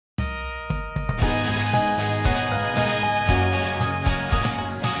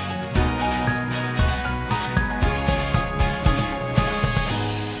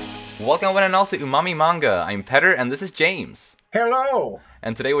Welcome one and all to Umami Manga. I'm Petter and this is James. Hello!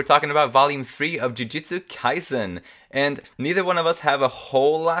 And today we're talking about Volume 3 of Jujutsu Kaisen. And neither one of us have a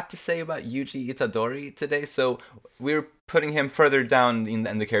whole lot to say about Yuji Itadori today, so we're putting him further down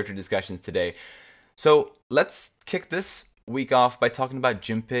in the character discussions today. So let's kick this week off by talking about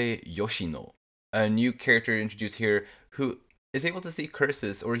Junpei Yoshino, a new character introduced here who is able to see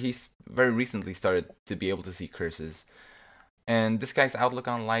curses, or he's very recently started to be able to see curses. And this guy's outlook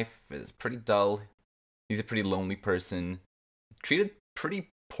on life is pretty dull. He's a pretty lonely person, treated pretty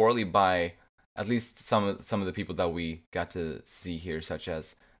poorly by at least some of the people that we got to see here, such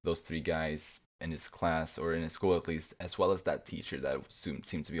as those three guys in his class, or in his school at least, as well as that teacher that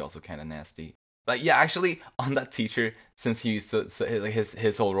seemed to be also kind of nasty. But yeah, actually, on that teacher, since he's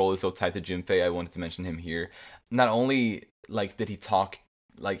his whole role is so tied to Junpei, I wanted to mention him here. Not only did he talk,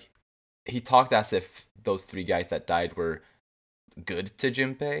 he talked as if those three guys that died were good to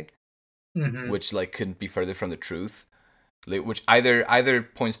Junpei, which couldn't be further from the truth. Which either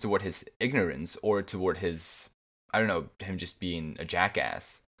points toward his ignorance or toward his, I don't know, him just being a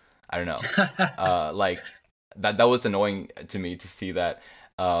jackass. I don't know. That was annoying to me to see that.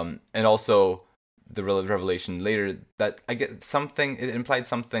 And also the revelation later that I get it implied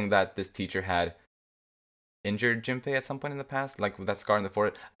something that this teacher had injured Junpei at some point in the past, like with that scar in the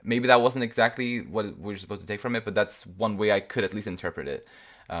forehead. Maybe that wasn't exactly what we're supposed to take from it, but that's one way I could at least interpret it.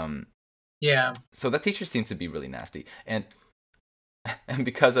 Yeah. So that teacher seems to be really nasty, and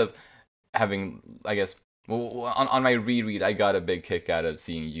because of having, I guess, on my reread, I got a big kick out of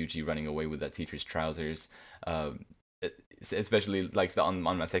seeing Yuji running away with that teacher's trousers. Especially on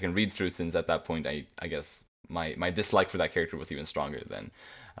my second read through, since at that point I guess my dislike for that character was even stronger then.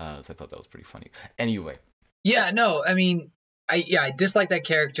 So I thought that was pretty funny. Anyway. Yeah, no, I mean, I dislike that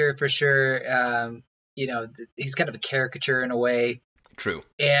character for sure. He's kind of a caricature in a way. True.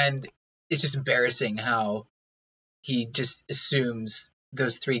 And it's just embarrassing how he just assumes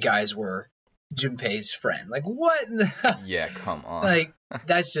those three guys were Junpei's friend. Like, what? Yeah, come on.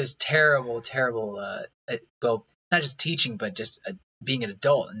 That's just terrible. Well, not just teaching, but just being an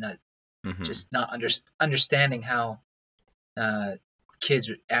adult and not just not understanding how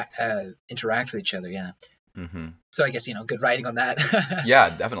kids interact with each other. Yeah. So I guess, good writing on that. Yeah,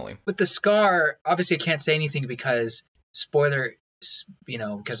 definitely. With the scar, obviously I can't say anything because spoiler,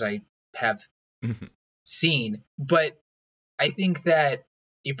 because I have seen, but I think that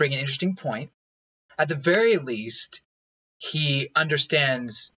you bring an interesting point. At the very least, he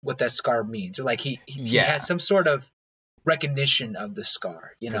understands what that scar means, or he has some sort of recognition of the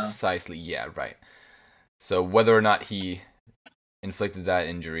scar, Precisely, yeah, right. So whether or not he inflicted that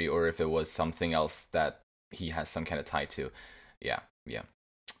injury, or if it was something else that he has some kind of tie to, yeah,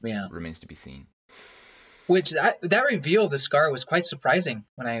 remains to be seen. Which that reveal of the scar was quite surprising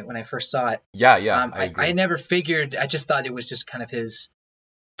when I first saw it. Yeah, I agree. I never figured. I just thought it was just kind of his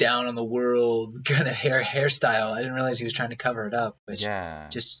down on the world kind of hairstyle. I didn't realize he was trying to cover it up, which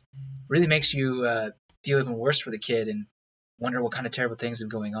just really makes you feel even worse for the kid and wonder what kind of terrible things are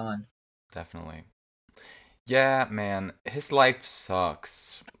going on. Definitely. Yeah, man, his life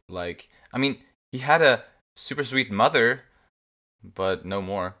sucks. He had a super sweet mother, but no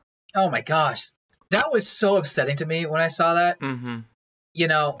more. Oh my gosh. That was so upsetting to me when I saw that.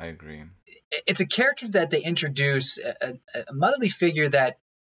 I agree. It's a character that they introduce, a motherly figure that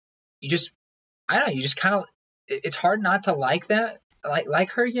you just kind of, it's hard not to like that,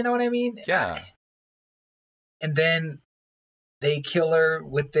 like her, you know what I mean? Yeah. And then they kill her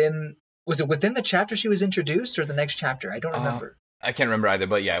was it within the chapter she was introduced, or the next chapter? I don't remember. I can't remember either,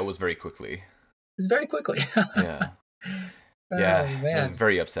 but yeah, it was very quickly. It was very quickly. Yeah. Yeah, oh, man.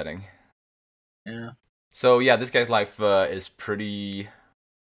 Very upsetting. Yeah. So yeah, this guy's life is pretty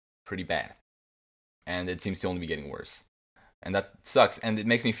bad, and it seems to only be getting worse, and that sucks. And it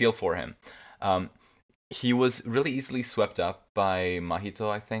makes me feel for him. He was really easily swept up by Mahito,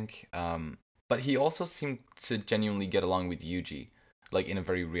 I think. But he also seemed to genuinely get along with Yuji, in a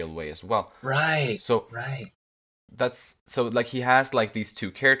very real way as well. Right. So he has these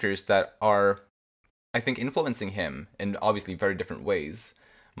two characters that are, I think, influencing him in obviously very different ways.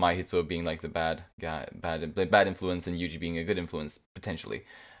 Mahito being the bad guy, bad influence, and Yuji being a good influence potentially,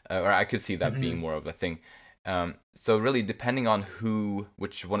 or I could see that being more of a thing. So really, depending on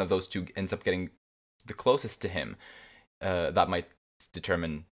which one of those two ends up getting the closest to him, that might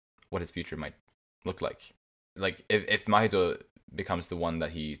determine what his future might look like. If Mahito becomes the one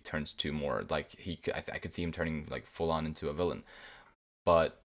that he turns to more, I could see him turning full on into a villain.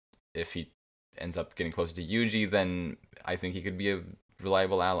 But if he ends up getting closer to Yuji, then I think he could be a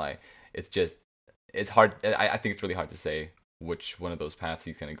reliable ally. It's hard. I think it's really hard to say which one of those paths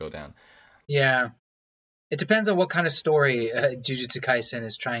he's gonna go down. Yeah. It depends on what kind of story Jujutsu Kaisen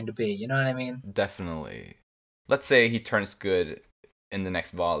is trying to be. You know what I mean? Definitely. Let's say he turns good in the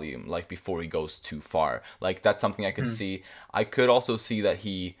next volume, like before he goes too far. Like that's something I could see. I could also see that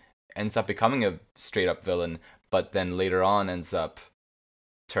he ends up becoming a straight up villain, but then later on ends up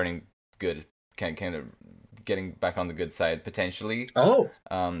turning good, kind of getting back on the good side potentially. Oh.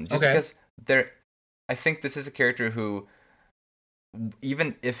 Just Okay. because I think this is a character who,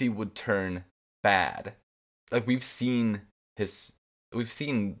 even if he would turn bad, like we've seen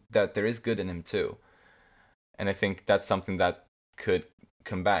that there is good in him too, and I think that's something that could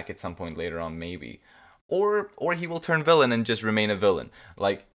come back at some point later on, maybe, or he will turn villain and just remain a villain.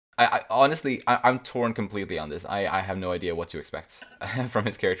 Like I honestly, I'm torn completely on this. I have no idea what to expect from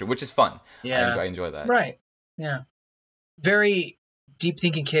his character, which is fun. Yeah. I enjoy that. Right. Yeah. Very deep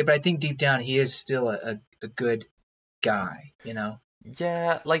thinking kid, but I think deep down he is still a good guy, you know?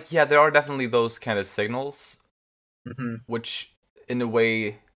 Yeah, like there are definitely those kind of signals, Mm-hmm. which in a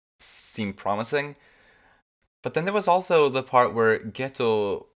way seem promising. But then there was also the part where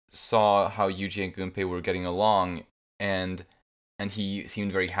Geto saw how Yuji and Gunpei were getting along, and he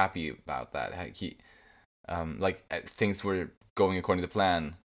seemed very happy about that. He things were going according to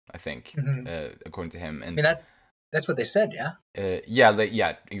plan, I think, Mm-hmm. according to him. I And mean that's what they said, yeah.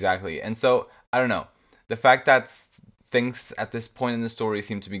 yeah, exactly. And so I don't know, the fact that things at this point in the story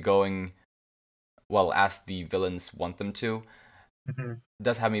seem to be going well as the villains want them to Mm-hmm.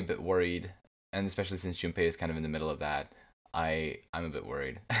 does have me a bit worried, and especially since Junpei is kind of in the middle of that, I'm a bit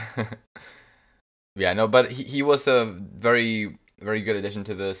worried. Yeah, no, but he was a very very good addition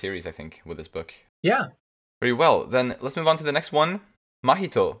to the series, I think, with this book. Yeah. Very well. Then let's move on to the next one,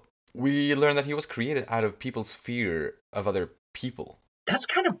 Mahito. We learned that he was created out of people's fear of other people. That's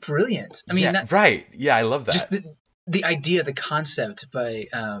kind of brilliant. I mean, right. Yeah, I love that. Just the idea, the concept by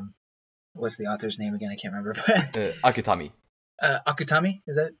what's the author's name again? I can't remember. Akutami. Akutami,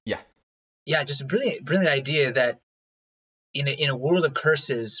 is that? Yeah. Yeah, just a brilliant idea that in a world of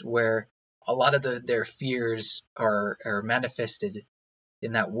curses where a lot of their fears are manifested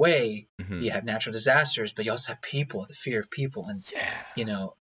in that way, Mm-hmm. you have natural disasters, but you also have people, the fear of people, and you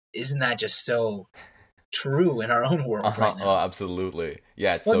know, isn't that just so true in our own world right now? Oh, absolutely.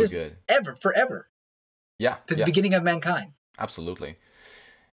 Yeah, it's so just good. Forever. Yeah. The beginning of mankind. Absolutely.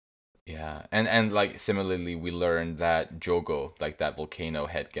 Yeah, and like similarly, we learned that Jogo, like that volcano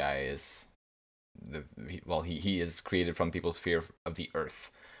head guy, is he is created from people's fear of the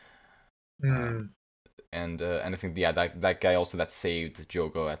earth. And I think that guy also that saved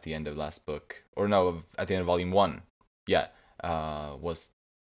Jogo at the end of last book, or no, at the end of volume 1, yeah, was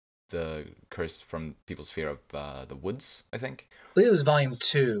the curse from people's fear of the woods, I think. I believe it was volume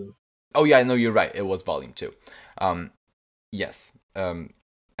 2. Oh yeah, no, you're right. It was volume 2. Yes.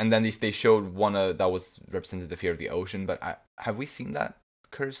 And then they showed one that was represented the fear of the ocean, but have we seen that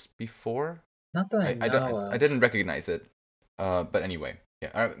curse before? Not that I know I didn't recognize it. But anyway,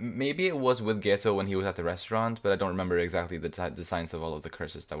 yeah. Maybe it was with Geto when he was at the restaurant, but I don't remember exactly the signs of all of the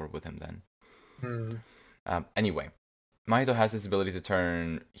curses that were with him then. Anyway, Mahito has this ability to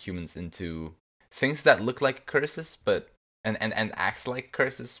turn humans into things that look like curses, but and acts like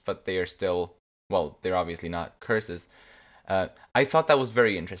curses, but they are still, well, they're obviously not curses. I thought that was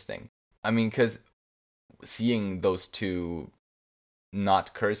very interesting. I mean, because seeing those two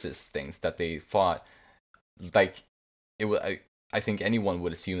not curses things that they fought, like it was. I think anyone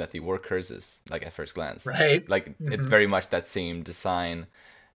would assume that they were curses, like at first glance. Right. Like it's very much that same design,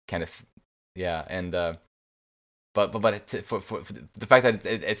 kind of. Yeah, and but for the fact that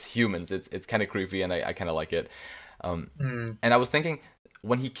it's humans, it's kind of creepy, and I kind of like it. And I was thinking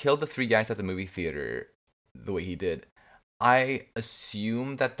when he killed the 3 guys at the movie theater, the way he did, I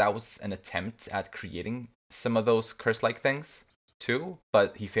assume that was an attempt at creating some of those curse-like things too,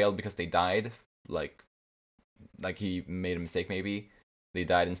 but he failed because they died. Like he made a mistake. Maybe they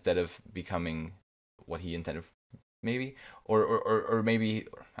died instead of becoming what he intended. Maybe, or maybe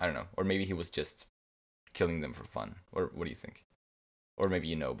I don't know. Or maybe he was just killing them for fun. Or what do you think? Or maybe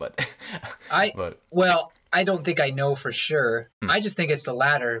you know, but well, I don't think I know for sure. I just think it's the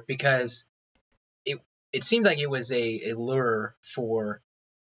latter because it seemed like it was a lure for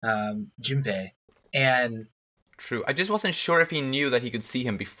Junpei, and true. I just wasn't sure if he knew that he could see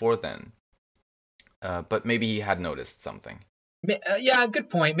him before then. But maybe he had noticed something. Yeah, good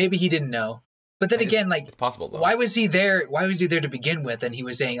point. Maybe he didn't know. But then again, like, it's possible though. Why was he there? Why was he there to begin with? And he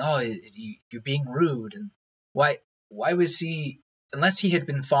was saying, "Oh, you're being rude." And why was he? Unless he had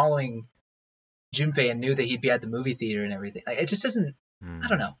been following Junpei and knew that he'd be at the movie theater and everything. Like, it just doesn't. I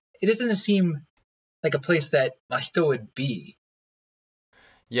don't know. It doesn't seem like a place that Mahito would be.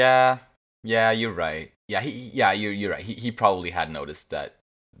 Yeah, yeah, you're right. Yeah, you're right. He probably had noticed that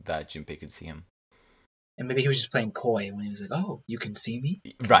Junpei could see him. And maybe he was just playing coy when he was like, "Oh, you can see me,"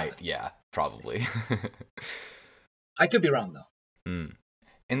 kind of Right, thing. yeah, probably. I could be wrong though. Mm.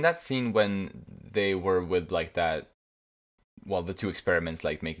 In that scene when they were with like that, well, the two experiments,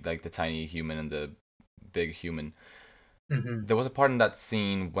 like make like the tiny human and the big human. Hmm. There was a part in that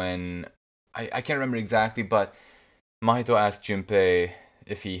scene when I can't remember exactly, but Mahito asked Junpei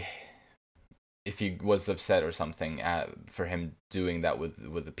if he was upset or something for him doing that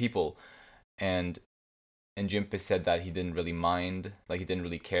with the people, and Junpei said that he didn't really mind, like he didn't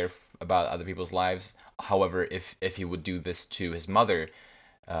really care about other people's lives. However, if he would do this to his mother,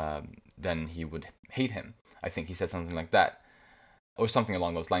 then he would hate him. I think he said something like that, or something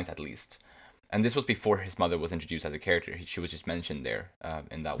along those lines at least. And this was before his mother was introduced as a character. She was just mentioned there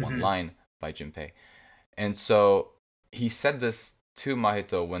in that one Hmm. line by Junpei. And so he said this to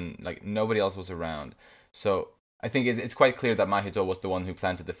Mahito when like nobody else was around. So I think it's quite clear that Mahito was the one who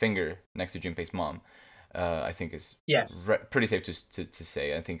planted the finger next to Junpei's mom. I think is Yes, pretty safe to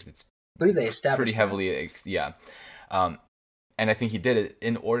say. I think it's I believe they pretty established that. heavily, yeah. Um, and I think he did it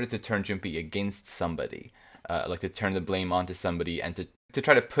in order to turn Junpei against somebody, like to turn the blame onto somebody and to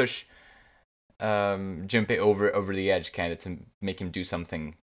try to push Junpei over the edge, kind of to make him do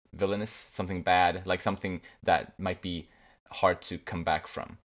something villainous, something bad, like something that might be hard to come back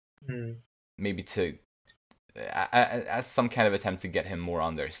from. Mm. Maybe to as some kind of attempt to get him more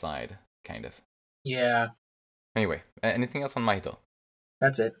on their side, kind of. Yeah, Anyway, anything else on Mahito?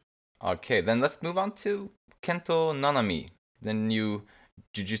 that's it. Okay, then let's move on to Kento Nanami, the new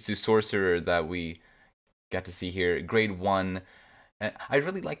Jujutsu sorcerer that we got to see here, grade 1. I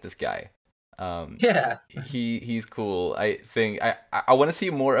really like this guy. Yeah, He's cool. I think I want to see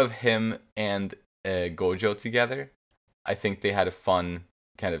more of him and Gojo together. I think they had a fun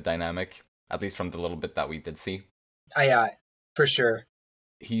kind of dynamic, at least from the little bit that we did see. for sure.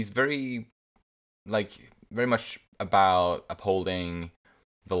 He's like very much about upholding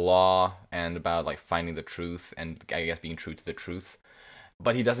the law and about like finding the truth and I guess being true to the truth.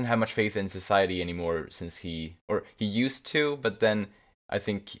 But he doesn't have much faith in society anymore since he used to, but then I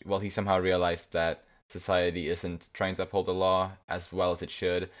think well he somehow realized that society isn't trying to uphold the law as well as it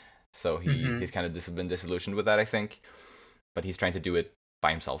should. So Hmm. he's kind of been disillusioned with that, I think. But he's trying to do it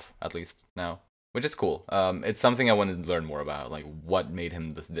by himself at least now, which is cool. It's something I wanted to learn more about, like what made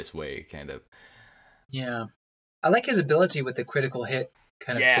him this way, kind of. Yeah, I like his ability with the critical hit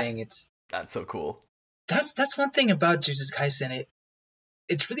kind of Yeah, thing. It's that's so cool. that's one thing about Jujutsu Kaisen.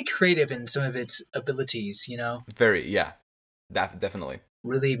 It's really creative in some of its abilities. Very, yeah, definitely.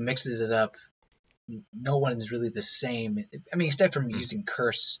 Really mixes it up. No one is really the same. I mean, except from Mm. using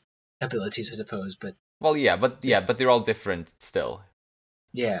curse abilities, I suppose. But Well, it, but they're all different still.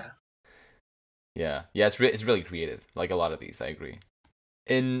 yeah, Yeah, it's really creative. Like a lot of these, I agree.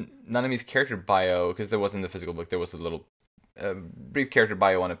 In Nanami's character bio, because there wasn't the physical book, there was a little brief character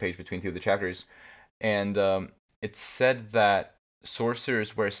bio on a page between two of the chapters, and it said that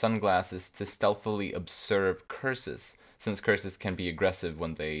sorcerers wear sunglasses to stealthily observe curses, since curses can be aggressive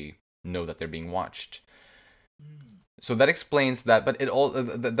when they know that they're being watched. So that explains that, but it all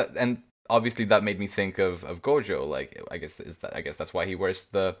and obviously that made me think of Gojo. Like I guess that's why he wears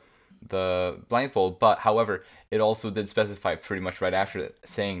the blindfold. But however, it also did specify pretty much right after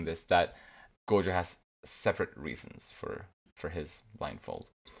saying this that Gojo has separate reasons for his blindfold.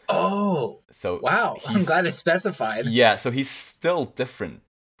 Oh, So wow! I'm he's glad it's specified. yeah, so he's still different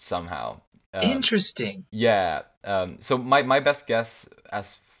somehow. Um, Interesting. yeah. So my best guess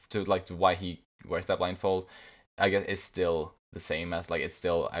as to like to why he wears that blindfold, I guess is still the same as like it's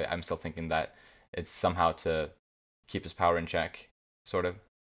still I'm still thinking that it's somehow to keep his power in check, sort of.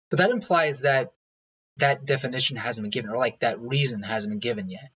 But that implies that that definition hasn't been given, or like that reason hasn't been given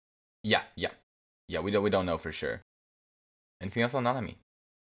yet. Yeah. We don't know for sure. Anything else on Nanami?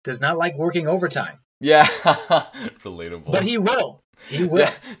 Does not like working overtime, Yeah, but relatable. he will. He Yeah,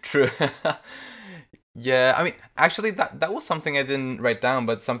 will. true. Yeah, I mean, actually, that was something I didn't write down,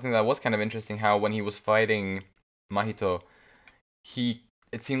 but something that was kind of interesting. How when he was fighting Mahito, he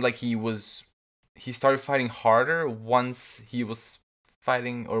it seemed like he started fighting harder once he was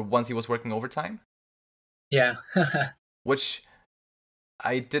fighting or once he was working overtime, Yeah. which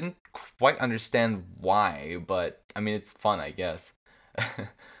I didn't quite understand why, but I mean, it's fun, I guess.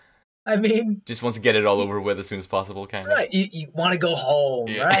 I mean, Just wants to get it all over with as soon as possible, kind of. right? You want to go home,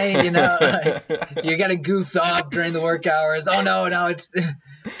 Yeah. right? You know, you got to goof off during the work hours. Oh no, it's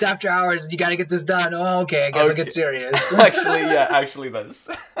after hours. You got to get this done. Oh, okay. I guess I'll get serious. Actually, that's.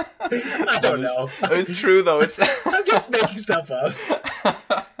 I don't know. It's true though. It's. I'm just making stuff up.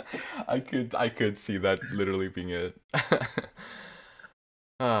 I could see that literally being it.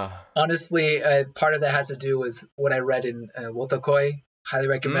 Honestly, part of that has to do with what I read in Wotakoi. Highly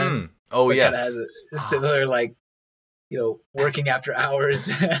recommend. Oh, It yes. kind of has a similar, like, working after hours.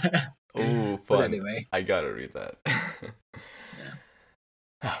 Oh, But fun. anyway, I gotta read that.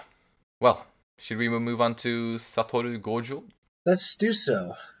 Well, should we move on to Satoru Gojo? let's do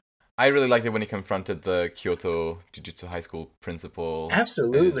so. I really liked it when he confronted the Kyoto Jujutsu High School principal. And just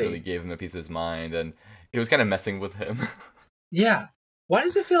Absolutely. really gave him a piece of his mind, and he was kind of messing with him. Yeah. Why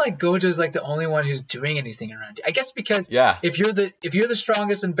does it feel like Gojo's like the only one who's doing anything around you? I guess because Yeah, if you're the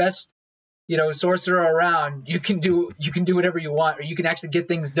strongest and best, sorcerer around, you can do whatever you want, or you can actually get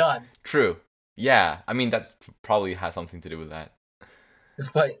things done. true. Yeah, I mean, that probably has something to do with that.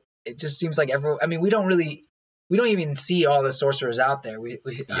 But it just seems like I mean, we don't even see all the sorcerers out there.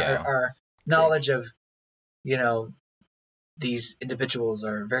 Yeah. Our knowledge of, these individuals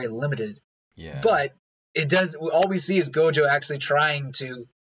are very limited. Yeah. But it does. All we see is Gojo actually trying to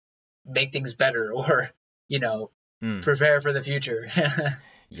make things better, or prepare for the future.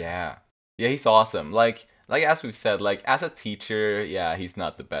 Yeah. Yeah, he's awesome. Like as we've said, like as a teacher, yeah, he's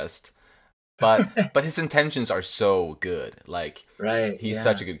not the best. But his intentions are so good. Like Right. he's yeah.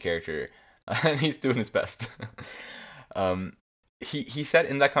 such a good character. And he's doing his best. He said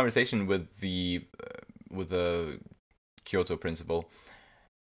in that conversation with the Kyoto principal,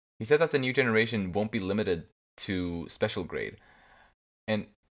 he said that the new generation won't be limited to special grade. And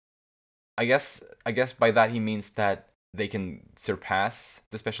I guess by that he means that they can surpass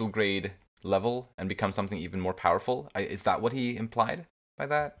the special grade level and become something even more powerful. Is that what he implied by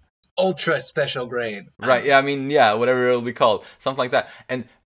that? Ultra special grade. Right. Yeah. I mean, yeah. Whatever it'll be called, something like that. And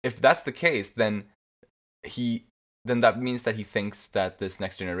if that's the case, then that means that he thinks that this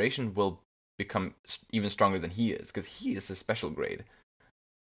next generation will become even stronger than he is, because he is a special grade.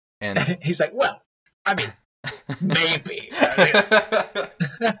 And He's like, well, I mean, maybe.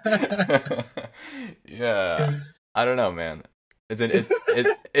 Yeah. I don't know, man.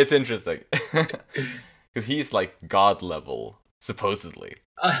 It's interesting because he's like god level supposedly.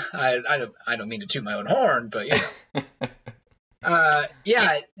 I don't mean to toot my own horn, but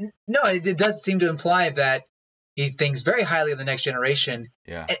yeah, no, it does seem to imply that he thinks very highly of the next generation.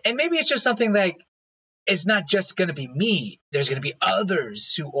 Yeah. And maybe it's just something like, it's not just going to be me. There's going to be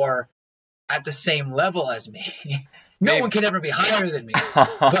others who are at the same level as me. No one can ever be higher than me.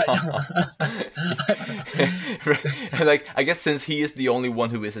 But like, I guess since he is the only one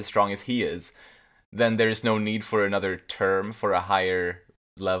who is as strong as he is, then there's no need for another term for a higher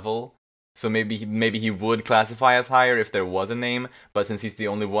level. So maybe he would classify as higher if there was a name, but since he's the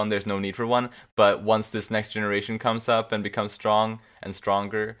only one, there's no need for one. But once this next generation comes up and becomes strong and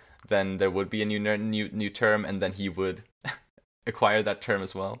stronger, then there would be a new term, and then he would acquire that term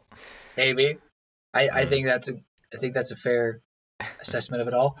as well. maybe. I think that's a fair assessment of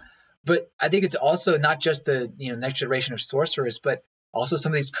it all. But I think it's also not just the next generation of sorcerers, but also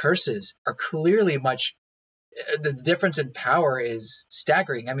some of these curses are clearly much. The difference in power is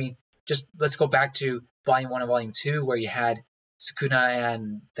staggering. I mean, just let's go back to Volume 1 and Volume 2, where you had Sukuna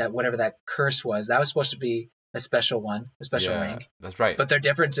and that whatever that curse was. That was supposed to be a special one, a special rank. That's right. But their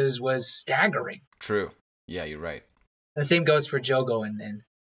differences was staggering. True. Yeah, you're right. The same goes for Jogo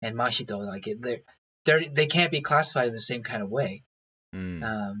and Mahito. Like they can't be classified in the same kind of way.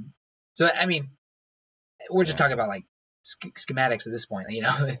 So I mean, we're just talking about like schematics at this point.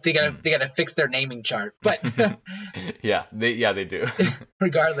 They gotta fix their naming chart. But yeah, they do.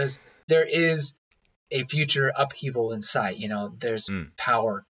 Regardless, there is a future upheaval in sight. There's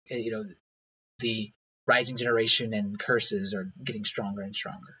power. The rising generation and curses are getting stronger and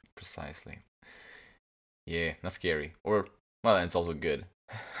stronger. Precisely. Yeah, not scary. Or well, it's also good.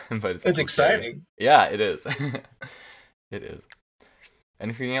 But it's exciting. Scary. Yeah, it is. It is.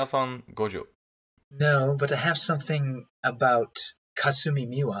 Anything else on Gojo? No, but I have something about Kasumi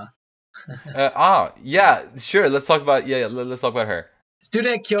Miwa. Yeah, sure. Let's talk about let's talk about her.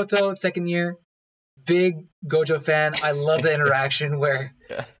 Student at Kyoto, second year, big Gojo fan. I love the interaction where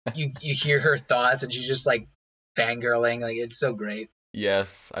you hear her thoughts and she's just like fangirling. Like, it's so great.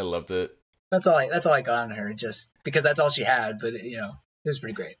 Yes, I loved it. That's all I got on her, just because that's all she had. But it was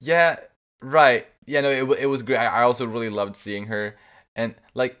pretty great. Yeah, right. Yeah, no, it was great. I also really loved seeing her, and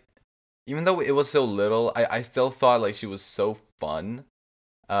like, even though it was so little, I still thought like she was so fun.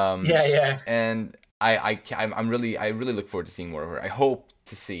 Yeah. And I really look forward to seeing more of her. I hope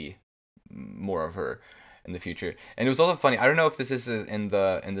to see more of her in the future. And it was also funny. I don't know if this is in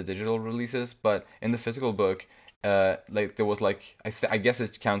the digital releases, but in the physical book, like there was like I guess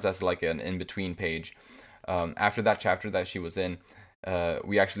it counts as like an in between page. After that chapter that she was in,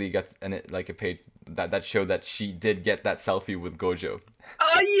 we actually got like a page that showed that she did get that selfie with Gojo.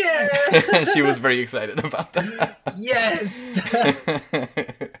 Oh yeah. She was very excited about that. Yes.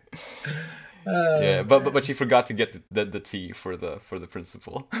 Yeah, but she forgot to get the tea for the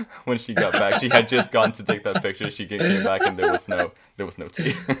principal when she got back. She had just gone to take that picture. She came back and there was no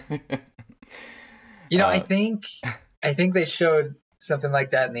tea. I think they showed something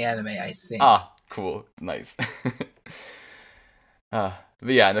like that in the anime. I think. Cool, nice. But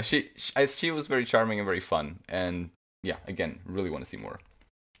yeah, no, she was very charming and very fun, and yeah, again, really want to see more.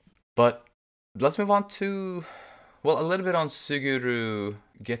 But let's move on to, well, a little bit on Suguru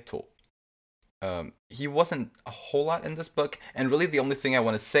Geto. He wasn't a whole lot in this book, and really the only thing I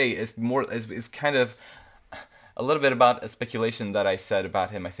want to say is kind of a little bit about a speculation that I said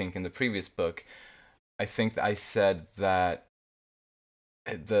about him, I think, in the previous book. I think I said that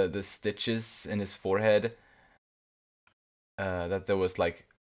the stitches in his forehead, that there was like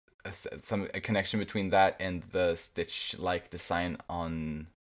a connection between that and the stitch-like design on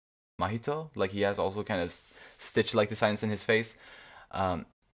Mahito. Like he has also kind of stitch-like designs in his face.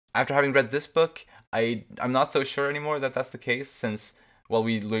 After having read this book, I'm not so sure anymore that that's the case, since, well,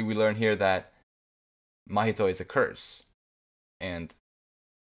 we learn here that Mahito is a curse, and,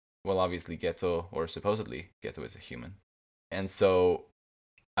 well, obviously Geto, or supposedly Geto, is a human, and so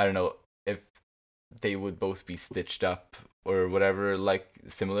I don't know if they would both be stitched up or whatever, like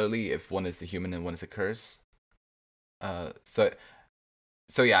similarly, if one is a human and one is a curse. So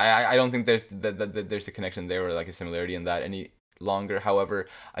yeah, I don't think there's a connection there, or like a similarity in that any longer. However,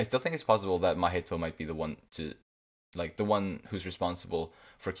 I still think it's possible that Mahito might be the one who's responsible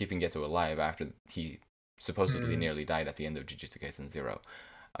for keeping Geto alive after he supposedly nearly died at the end of Jujutsu Kaisen 0.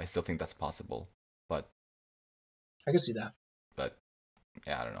 I still think that's possible, but I can see that. But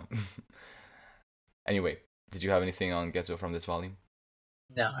yeah, I don't know. Anyway, did you have anything on Geto from this volume?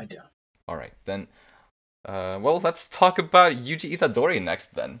 No, I don't. All right, then. Well, let's talk about Yuji Itadori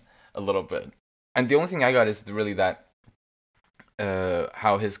next, then, a little bit. And the only thing I got is really that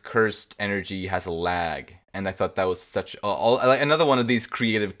how his cursed energy has a lag, and I thought that was such another one of these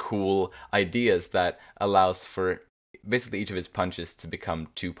creative, cool ideas that allows for basically each of his punches to become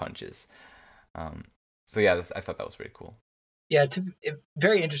 2 punches. So yeah, I thought that was very cool. Yeah, it's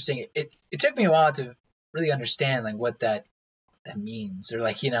very interesting. It took me a while to really understand like what that means, or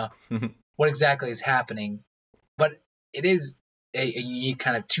like what exactly is happening, but it is a unique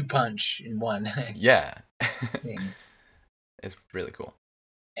kind of 2 punch in one. Yeah. Thing. It's really cool.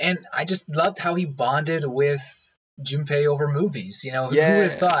 And I just loved how he bonded with Junpei over movies. Who would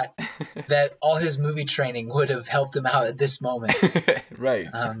have thought that all his movie training would have helped him out at this moment? Right.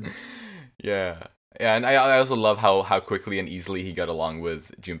 Yeah, and I also love how quickly and easily he got along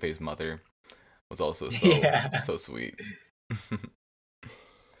with Junpei's mother. Was also so sweet.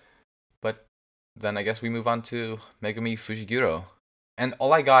 But then I guess we move on to Megumi Fujiguro. And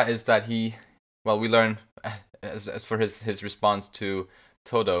all I got is that we learn, as for his response to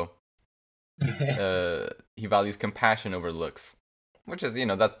Todo, he values compassion over looks, which is,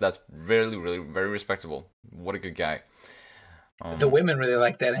 that's really, really very respectable. What a good guy. The women really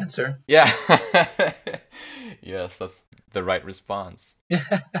like that answer. Yeah. Yes, that's the right response.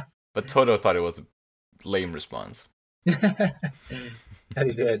 But Todo thought it was a lame response. That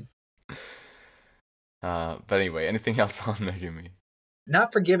he did. But anyway, anything else on Megumi?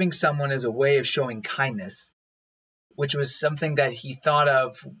 Not forgiving someone is a way of showing kindness, which was something that he thought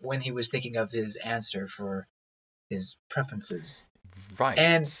of when he was thinking of his answer for his preferences. Right.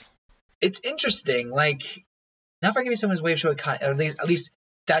 And it's interesting, like, not forgiving someone's way of showing kindness, or at least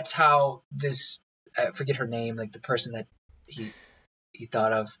that's how this, I forget her name, like the person that he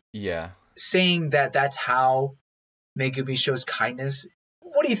thought of. Yeah. Saying that that's how Megumi shows kindness.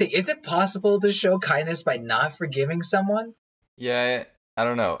 What do you think? Is it possible to show kindness by not forgiving someone? Yeah, I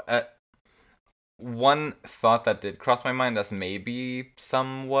don't know. One thought that did cross my mind as maybe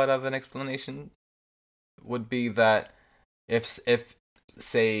somewhat of an explanation would be that if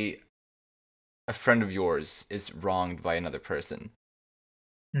say a friend of yours is wronged by another person,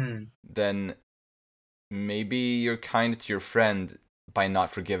 then maybe you're kind to your friend by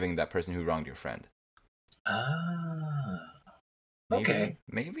not forgiving that person who wronged your friend. Okay.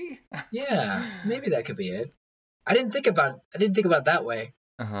 Maybe? Yeah, maybe that could be it. I didn't think about it that way.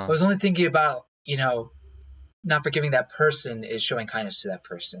 Uh-huh. I was only thinking about, not forgiving that person is showing kindness to that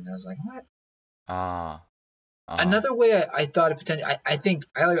person. I was like, what? Ah. Another way I thought of potential, I think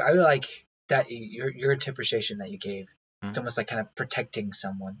I really like that your interpretation that you gave. It's almost like kind of protecting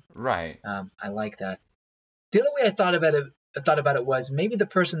someone. Right. I like that. The other way I thought about it was maybe the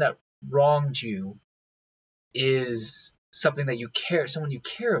person that wronged you is something that someone you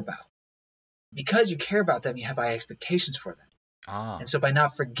care about. Because you care about them, you have high expectations for them. And so by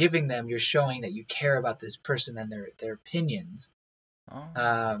not forgiving them, you're showing that you care about this person and their opinions,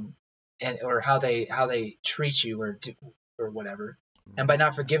 and or how they treat you or whatever. And by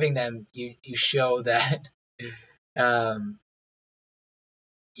not forgiving them, you show that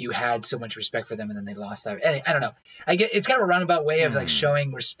you had so much respect for them, and then they lost that. I don't know. I get it's kind of a roundabout way of like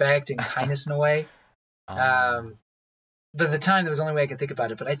showing respect and kindness in a way. But at the time, that was the only way I could think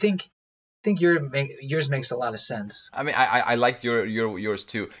about it. But I think yours makes a lot of sense. I mean, I liked yours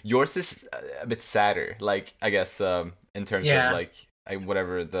too. Yours is a bit sadder, like I guess in terms of like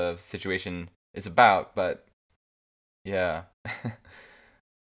whatever the situation is about. But yeah,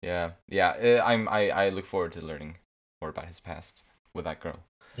 I look forward to learning more about his past with that girl.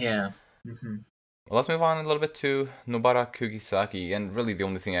 Yeah. Mm-hmm. Well, let's move on a little bit to Nobara Kugisaki, and really the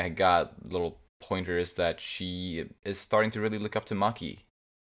only thing I got little pointer is that she is starting to really look up to Maki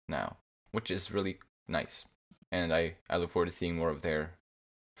now, which is really nice, and I look forward to seeing more of their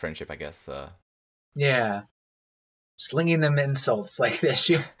friendship, I guess. Yeah, slinging them insults like this.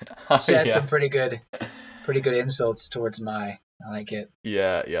 She had some pretty good insults towards Mai. I like it.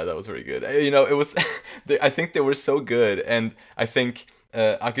 Yeah, that was really good. You know, it was. I think they were so good, and I think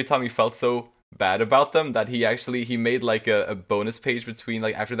Akutami felt so bad about them that he made like a bonus page between,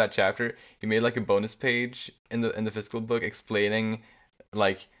 like, after that chapter, he made like a bonus page in the physical book explaining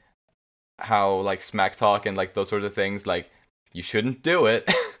like how like smack talk and like those sorts of things, like, you shouldn't do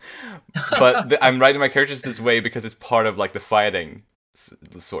it. But I'm writing my characters this way because it's part of like the fighting,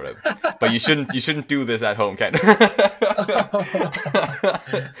 sort of. But you shouldn't do this at home, kind of.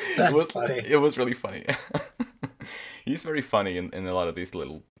 That's funny. It was really funny. He's very funny in a lot of these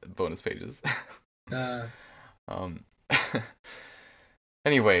little bonus pages.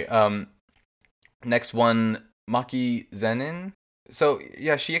 Anyway, next one, Maki Zenin. So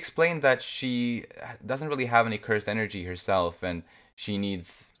yeah, she explained that she doesn't really have any cursed energy herself, and she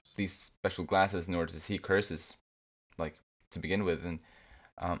needs these special glasses in order to see curses, like, to begin with. And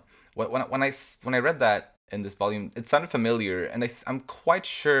when I read that in this volume, it sounded familiar, and I'm quite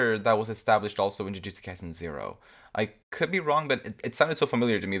sure that was established also in Jujutsu Kaisen 0. I could be wrong, but it sounded so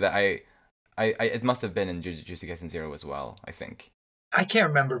familiar to me that I it must have been in Jujutsu Kaisen 0 as well, I think. I can't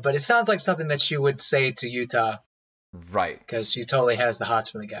remember, but it sounds like something that she would say to Yuta. Right. Because she totally has the hots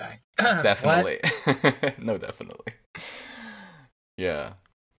for the guy. Definitely. No, definitely. Yeah.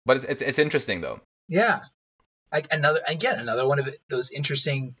 But it's interesting, though. Yeah. Another one of those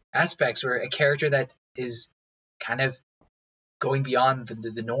interesting aspects where a character that is kind of going beyond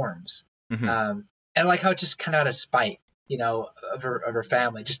the norms. Mm-hmm. And I like how it's just kind of out of spite, you know, of her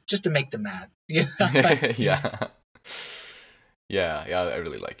family, just to make them mad. Yeah. Yeah, I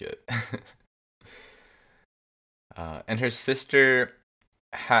really like it. And her sister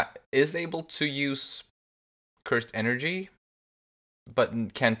is able to use cursed energy, but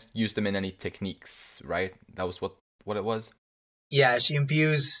can't use them in any techniques, right? That was what it was? Yeah, she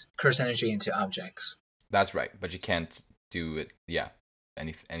imbues cursed energy into objects. That's right, but you can't do it,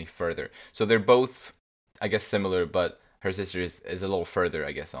 any further. So they're both, I guess, similar, but her sister is a little further,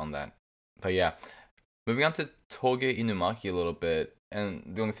 I guess, on that. But yeah, moving on to Toge Inumaki a little bit, and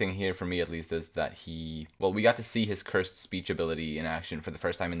the only thing here for me, at least, is that we got to see his cursed speech ability in action for the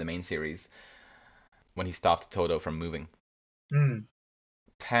first time in the main series when he stopped Todo from moving.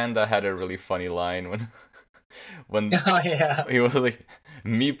 Panda had a really funny line when he was like,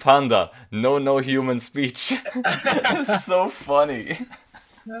 "Me Panda, no human speech." It's so funny.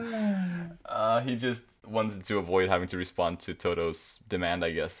 He just wanted to avoid having to respond to Todo's demand,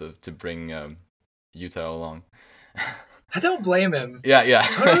 I guess, to bring Yuta along. I don't blame him. Yeah.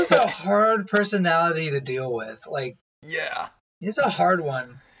 Todo's a hard personality to deal with. Like, yeah, he's a hard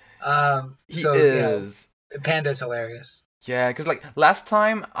one. He is. You know, Panda's hilarious. Yeah, because like last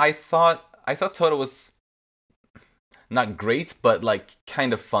time I thought Todo was not great, but like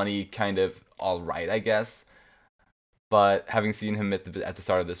kind of funny, kind of all right, I guess. But having seen him at the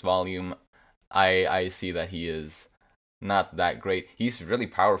start of this volume, I see that he is not that great. He's really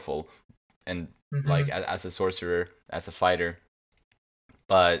powerful, and like as a sorcerer, as a fighter.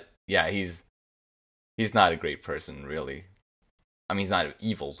 But yeah, he's not a great person, really. I mean, he's not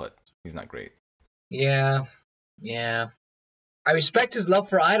evil, but he's not great. Yeah. I respect his love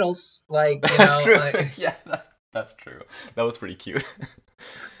for idols, like, you know. Yeah, That's true. That was pretty cute.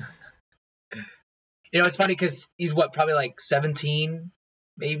 It's funny because he's probably like 17,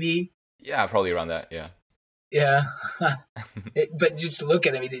 maybe. Yeah, probably around that. Yeah. Yeah. But just look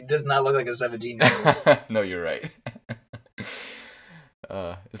at him; he does not look like a 17-year-old. No, you're right.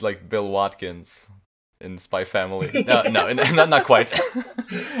 It's like Bill Watkins in Spy Family. No, not quite.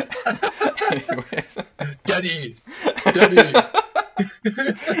 Anyways. Daddy.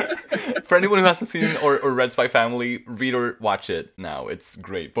 For anyone who hasn't seen or read Spy Family, read or watch it now. It's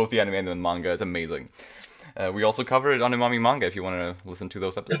great. Both the anime and the manga is amazing. We also cover it on Umami Manga if you want to listen to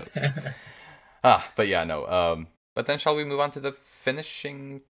those episodes. But yeah, no. But then shall we move on to the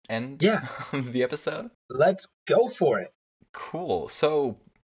finishing end of the episode? Let's go for it. Cool. So,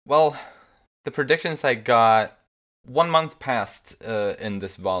 well, the predictions I got 1 month passed in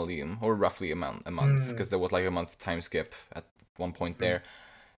this volume, or roughly a month, because there was like a month time skip at one point there.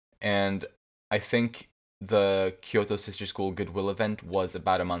 And I think the Kyoto Sister School Goodwill event was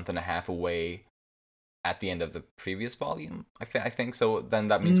about a month and a half away at the end of the previous volume, I think. So then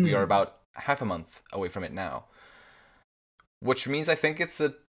that means we are about half a month away from it now. Which means I think it's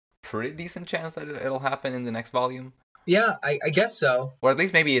a pretty decent chance that it'll happen in the next volume. Yeah, I guess so. Or at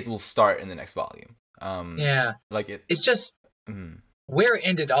least maybe it will start in the next volume. It's just where it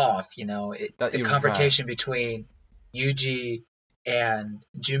ended off, the confrontation between Yuji and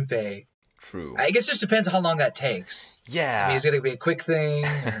Junpei. True. I guess it just depends on how long that takes. Yeah. I mean, is it going to be a quick thing?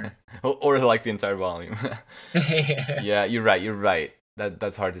 Or like the entire volume. Yeah, you're right.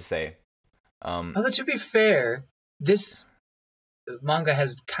 That's hard to say. Although, to be fair, this manga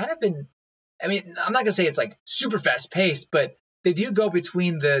has kind of been... I mean, I'm not going to say it's like super fast paced, but they do go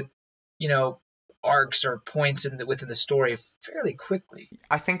between the, arcs or points within the story fairly quickly.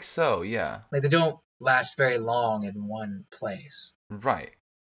 I think so, yeah. Like, they don't last very long in one place. Right.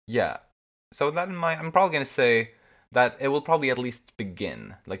 Yeah. So with that in mind, I'm probably going to say that it will probably at least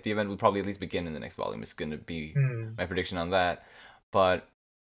begin. Like, the event will probably at least begin in the next volume. It's going to be my prediction on that. But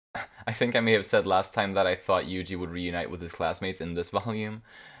I think I may have said last time that I thought Yuji would reunite with his classmates in this volume.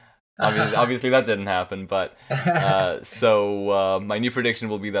 Obviously that didn't happen, but so my new prediction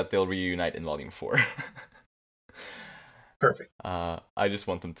will be that they'll reunite in volume 4. Perfect. I just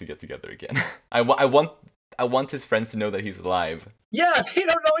want them to get together again. I want his friends to know that he's alive. Yeah, they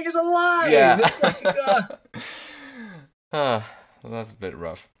don't know he's alive. Yeah. It's like, well, that's a bit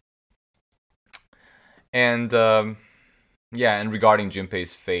rough. And and regarding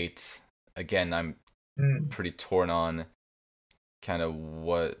Junpei's fate, again, I'm pretty torn on kind of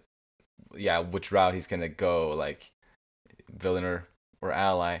which route he's gonna go, like villain or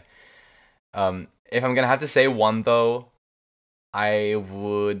ally. If I'm gonna have to say one though, I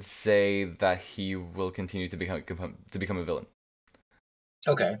would say that he will continue to become a villain.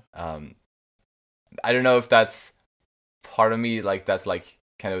 Okay. I don't know if that's part of me, like that's like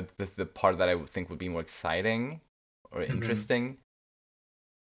kind of the part that I would think would be more exciting or interesting.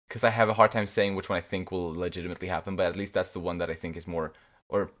 Because I have a hard time saying which one I think will legitimately happen, but at least that's the one that I think is more,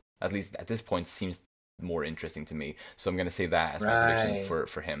 or at least at this point seems more interesting to me. So I'm gonna say that as my prediction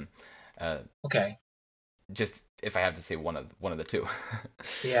for him. Okay. Just if I have to say one of the two.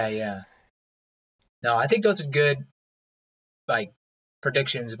 Yeah. No, I think those are good, like,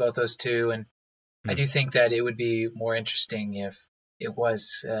 predictions, both those two, and I do think that it would be more interesting if it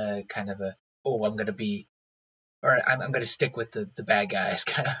was kind of I'm gonna stick with the bad guys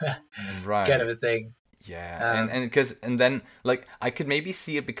kind of a thing. Yeah, and then like I could maybe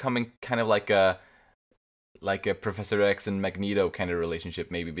see it becoming kind of like a Professor X and Magneto kind of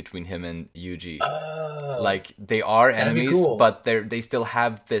relationship, maybe between him and Yuji. Oh, like they are enemies, cool. but they still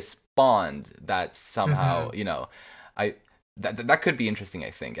have this bond that somehow that could be interesting.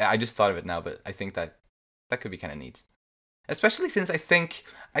 I think I just thought of it now, but I think that could be kind of neat. Especially since I think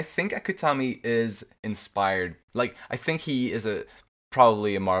Akutami is inspired. Like I think he is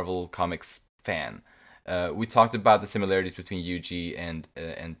probably a Marvel Comics fan. We talked about the similarities between Yuji and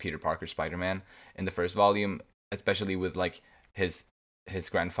Peter Parker Spider-Man in the first volume, especially with like his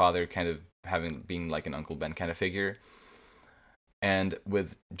grandfather kind of being like an Uncle Ben kind of figure, and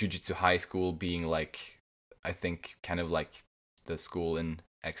with Jujutsu High School being like, I think kind of like the school in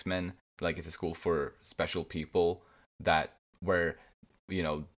X-Men, like it's a school for special people where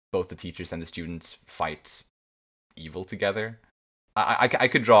both the teachers and the students fight evil together. I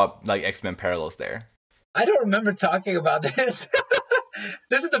could draw like X-Men parallels there. I don't remember talking about this.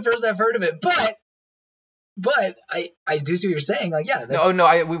 This is the first I've heard of it, but I do see what you're saying. Like, yeah.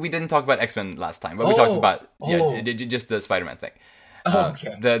 No, we didn't talk about X-Men last time, but we talked about just the Spider-Man thing.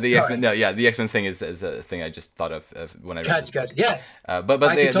 Okay. The All X-Men, right. no, yeah, the X-Men thing is a thing I just thought of when I read this Gotcha. book. Yes. But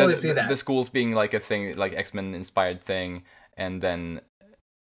I can totally see that. the schools being like a thing, like X-Men inspired thing, and then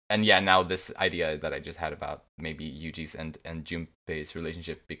yeah, now this idea that I just had about maybe Yuji's and Junpei's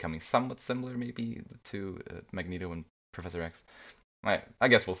relationship becoming somewhat similar, maybe to Magneto and Professor X. I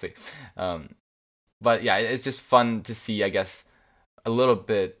guess we'll see. But yeah, it's just fun to see, I guess, a little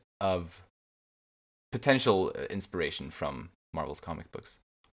bit of potential inspiration from Marvel's comic books.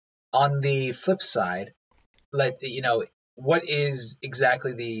 On the flip side, like what is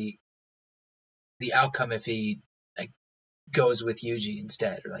exactly the outcome if he like goes with Yuji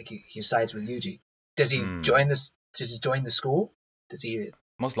instead, or like he sides with Yuji? Does he join this? Does he join the school? Does he?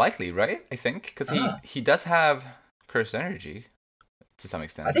 Most likely, right? I think because he does have cursed energy to some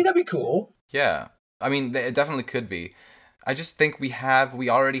extent. I think that'd be cool. Yeah, I mean, it definitely could be. I just think we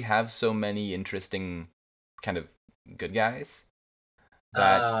already have so many interesting kind of good guys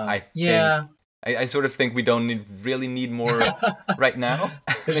that I sort of think we don't really need more right now.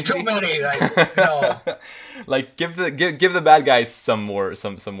 There's too many. Like, no. Like give the bad guys some more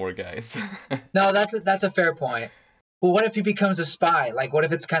guys. No, that's a fair point. Well, what if he becomes a spy? Like, what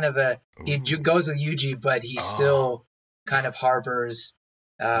if it's kind of he goes with Yuji, but he still kind of harbors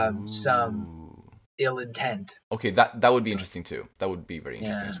some ill intent? Okay, that would be interesting too. That would be very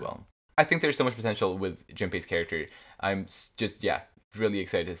interesting as well. I think there's so much potential with Junpei's character. I'm just really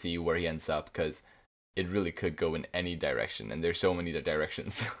excited to see where he ends up, because it really could go in any direction, and there's so many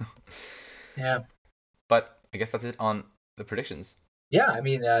directions. Yeah. But I guess that's it on the predictions. Yeah, I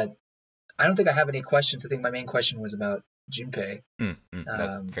mean, I don't think I have any questions. I think my main question was about Junpei.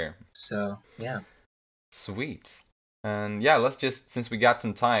 Fair. So, yeah. Sweet. And yeah, let's just, since we got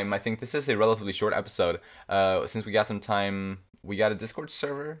some time, I think this is a relatively short episode. Since we got some time, we got a Discord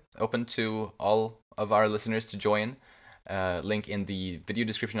server open to all of our listeners to join. Link in the video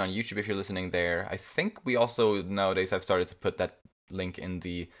description on YouTube if you're listening there. I think we also nowadays have started to put that link on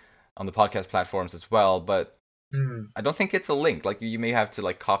the podcast platforms as well, but I don't think it's a link. Like, you may have to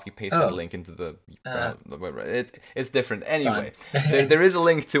like copy paste that link into the it's different anyway. there is a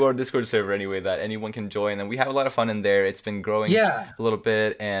link to our Discord server anyway that anyone can join, and we have a lot of fun in there. It's been growing a little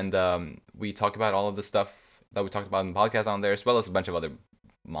bit, and we talk about all of the stuff that we talked about in the podcast on there, as well as a bunch of other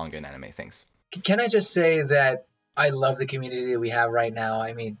manga and anime things. Can I just say that I love the community that we have right now?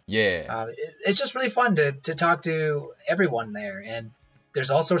 I mean, it's just really fun to talk to everyone there, and there's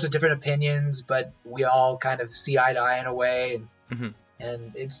all sorts of different opinions, but we all kind of see eye to eye in a way,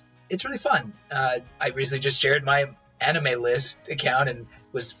 and it's really fun. I recently just shared my anime list account and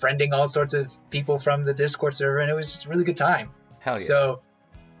was friending all sorts of people from the Discord server, and it was just a really good time. Hell yeah. So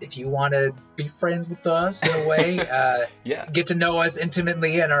if you want to be friends with us in a way, get to know us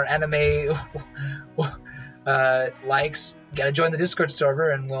intimately and our anime likes, gotta join the Discord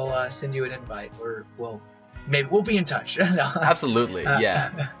server, and we'll send you an invite, or maybe we'll be in touch. Absolutely,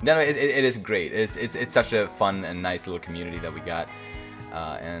 yeah. No, it is great. It's such a fun and nice little community that we got,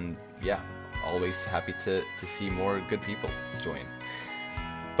 and yeah, always happy to see more good people join.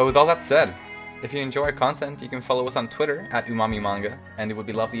 But with all that said, if you enjoy our content, you can follow us on Twitter at Umami Manga, and it would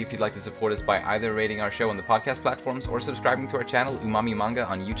be lovely if you'd like to support us by either rating our show on the podcast platforms or subscribing to our channel Umami Manga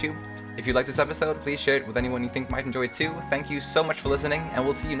on YouTube. If you like this episode, please share it with anyone you think might enjoy it too. Thank you so much for listening, and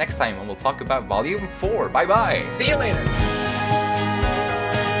we'll see you next time when we'll talk about Volume 4. Bye bye! See you later!